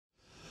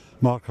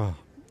Mark, a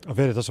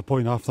very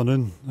disappointing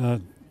afternoon.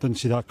 Didn't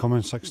see that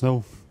coming,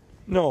 6-0.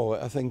 No,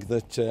 I think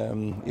that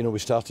we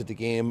started the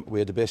game. We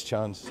had the best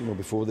chance,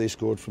 before they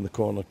scored from the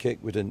corner kick.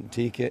 We didn't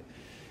take it,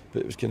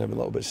 but it was kind of a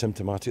little bit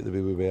symptomatic the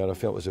way we were. I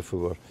felt as if we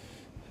were,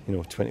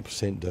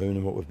 20% down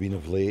in what we've been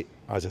of late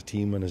as a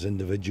team and as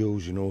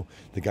individuals.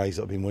 The guys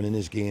that have been winning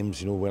these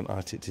games, weren't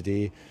at it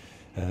today.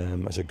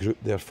 As a group,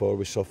 therefore,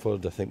 we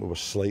suffered. I think we were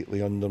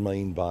slightly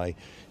undermined by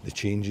the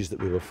changes that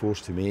we were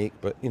forced to make.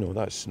 But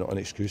that's not an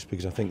excuse,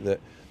 because I think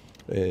that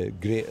a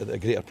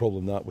greater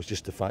problem that was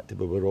just the fact that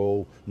we were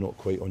all not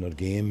quite on our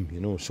game.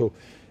 So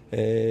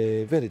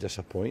very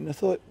disappointing. I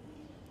thought,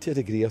 to a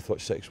degree, I thought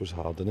 6 was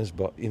hard on us,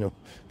 but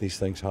these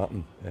things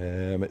happen.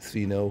 At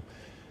 3-0,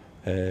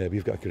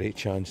 we've got a great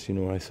chance.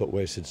 I thought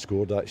West had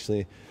scored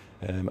actually.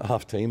 At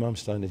half time, I'm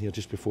standing here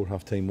just before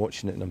half time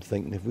watching it, and I'm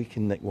thinking, if we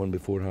can nick one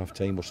before half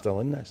time, we're still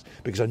in this,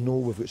 because I know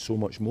we've got so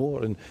much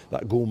more, and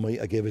that goal might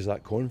have given us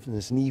that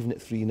confidence. And even at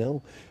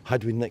 3-0,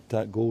 had we nicked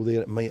that goal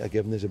there, it might have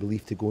given us a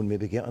belief to go and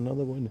maybe get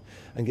another one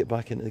and get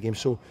back into the game.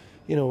 So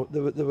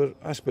there were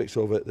aspects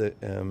of it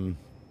that of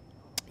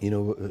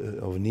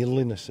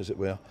nearliness, as it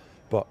were,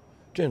 but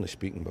generally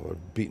speaking, we were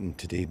beaten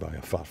today by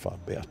a far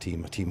better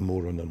team, a team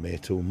more on their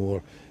mettle,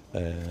 more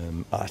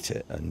at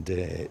it, and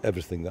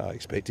everything that I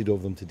expected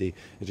of them today.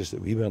 It's just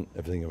that we weren't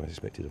everything I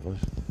expected of us.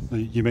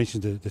 You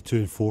mentioned the 2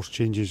 enforced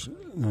changes.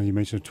 You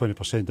mentioned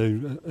 20%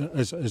 down.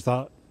 Is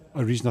that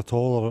a reason at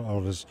all,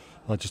 or is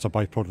that just a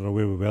byproduct of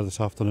where we were this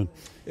afternoon?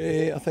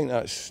 I think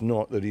that's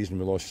not the reason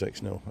we lost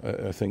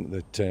 6-0. I think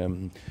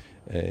that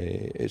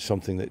it's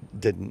something that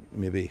didn't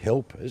maybe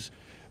help us.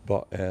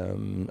 But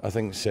I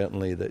think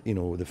certainly that,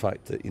 the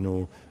fact that,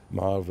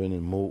 Marvin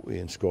and Moulty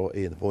and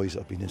Scotty and the boys that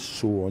have been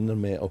so on their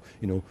mettle,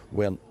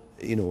 weren't,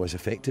 as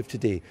effective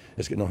today.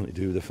 It's got nothing to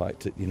do with the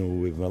fact that,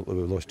 we've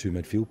lost 2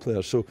 midfield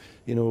players. So,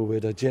 we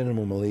had a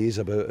general malaise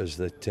about us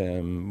that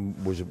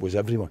was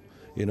everyone,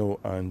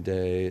 and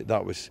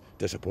that was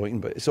disappointing.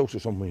 But it's also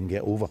something we can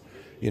get over.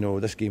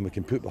 This game we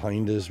can put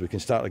behind us. We can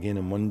start again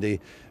on Monday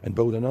and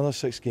build another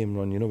 6-game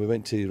run. We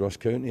went to Ross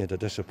County, had a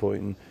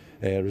disappointing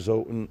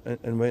result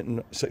and went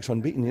in 6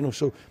 unbeaten.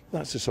 So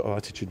that's the sort of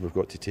attitude we've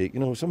got to take.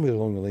 Somewhere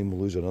along the line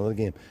we'll lose another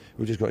game.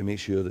 We've just got to make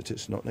sure that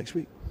it's not next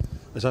week.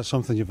 Is that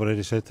something you've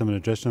already said to him in the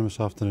dressing room this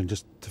afternoon,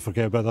 just to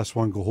forget about this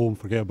one, go home,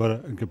 forget about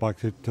it, and get back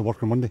to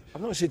work on Monday?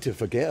 I've not said to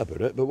forget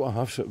about it, but what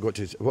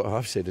I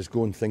have said is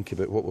go and think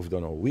about what we've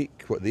done all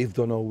week, what they've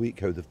done all week,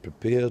 how they've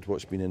prepared,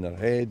 what's been in their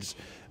heads,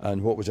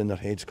 and what was in their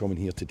heads coming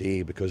here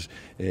today, because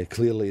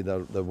clearly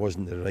there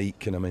wasn't the right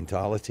kind of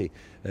mentality.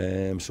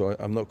 So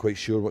I'm not quite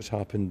sure what's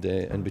happened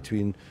in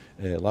between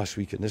last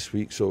week and this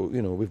week. So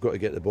we've got to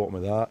get to the bottom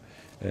of that,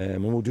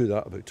 and we'll do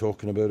that about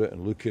talking about it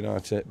and looking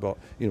at it, but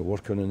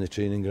working on the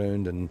training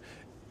ground. And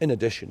in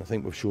addition, I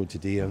think we've showed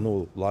today, I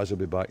know Laz will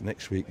be back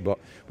next week, but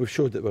we've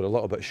showed that we're a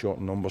little bit short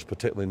in numbers,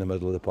 particularly in the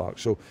middle of the park.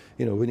 So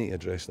we need to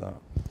address that.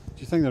 Do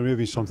you think there may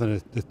be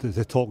something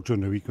the talk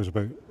during the week was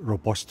about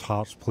robust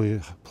Hearts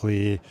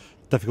play,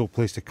 difficult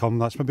place to come?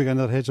 That's maybe getting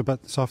their heads a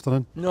bit this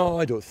afternoon. No,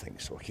 I don't think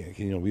so.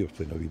 We were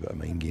playing a wee bit of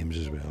mind games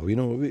as well.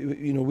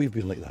 We've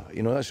been like that.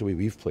 That's the way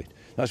we've played.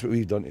 That's what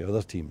we've done to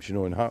other teams.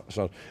 And Hearts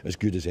are as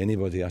good as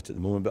anybody at the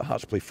moment. But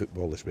Hearts play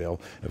football as well.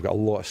 They've got a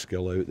lot of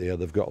skill out there.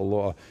 They've got a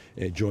lot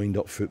of joined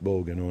up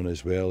football going on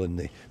as well, and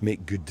they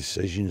make good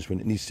decisions when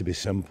it needs to be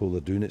simple.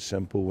 They're doing it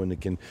simple. When they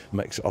can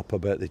mix it up a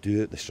bit, they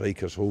do it. The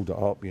strikers hold it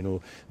up.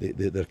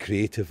 They're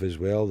creative as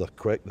well. They're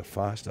quick. They're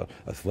fast. They're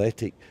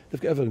athletic.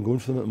 They've got everything going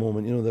for them at the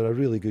moment. They're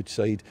a really good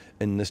side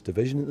in this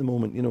division at the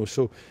moment.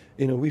 So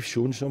we've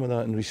shown some of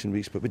that in recent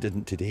weeks, but we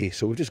didn't today.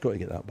 So we've just got to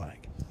get that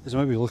back. Is it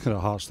maybe looking at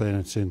Hearts then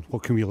and saying,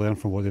 what can we learn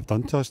from what they've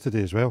done to us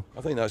today as well?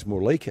 I think that's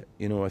more like it.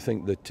 I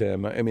think that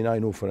I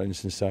know, for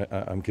instance,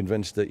 I'm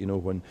convinced that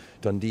when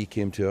Dundee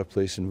came to our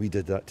place and we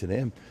did that to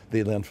them,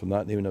 they learned from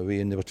that. They went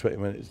away and they were 20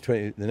 minutes.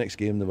 The next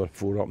game they were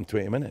 4 up in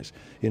 20 minutes.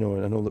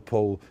 And I know that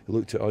Paul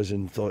looked at us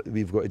and thought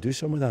we've got to do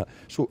some of that.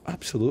 So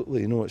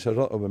absolutely, it's a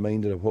little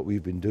reminder of what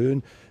we've been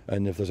doing.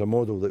 And if there's a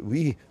model that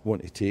we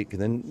want to take,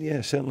 then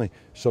yeah, certainly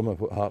some of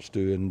what Hearts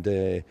do and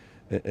the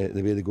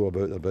way they go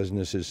about their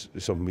business is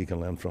something we can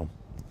learn from.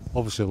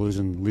 Obviously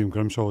losing Liam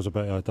Grimshaw was a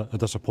bit of a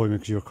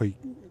disappointment, because you were quite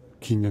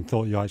keen and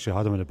thought you actually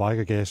had him in the bag,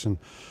 I guess, and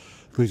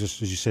leaves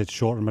us, as you said,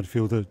 short in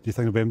midfield. Do you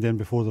think he'll be in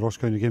before the Ross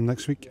County game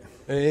next week?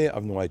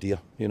 I've no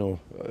idea.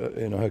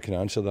 How can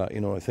I answer that?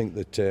 I think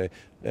that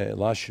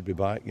Laz should be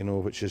back,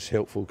 which is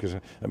helpful, because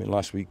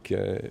last week,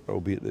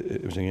 albeit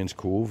it was against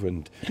Cove,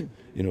 and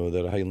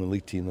they're a Highland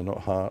League team, they're not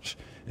Hearts.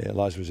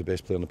 Laz was the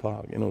best player in the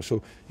park,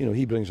 so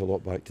he brings a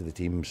lot back to the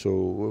team. So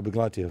we'll be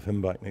glad to have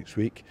him back next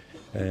week.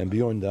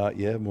 Beyond that,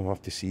 we'll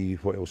have to see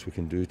what else we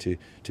can do to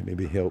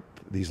maybe help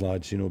these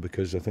lads,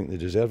 because I think they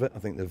deserve it. I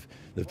think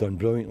they've done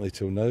brilliantly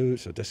till now.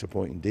 It's a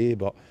disappointing day,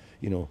 but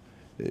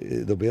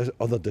there'll be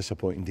other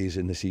disappointing days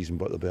in the season,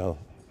 but there'll be a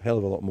hell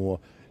of a lot more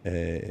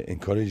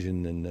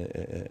encouraging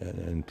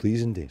and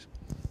pleasing days.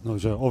 No, it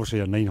was obviously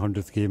your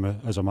 900th game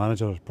as a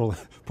manager.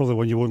 Probably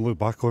one you won't look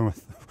back on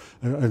with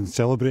and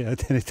celebrate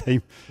at any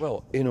time.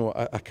 Well, you know,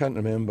 I can't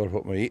remember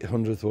what my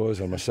 800th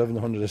was or my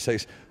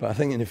 706, but I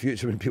think in the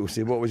future when people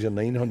say, what was your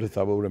 900th,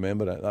 I will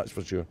remember it, that's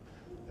for sure.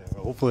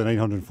 Hopefully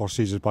 901st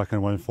season is back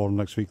in winning form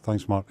next week.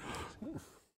 Thanks, Mark.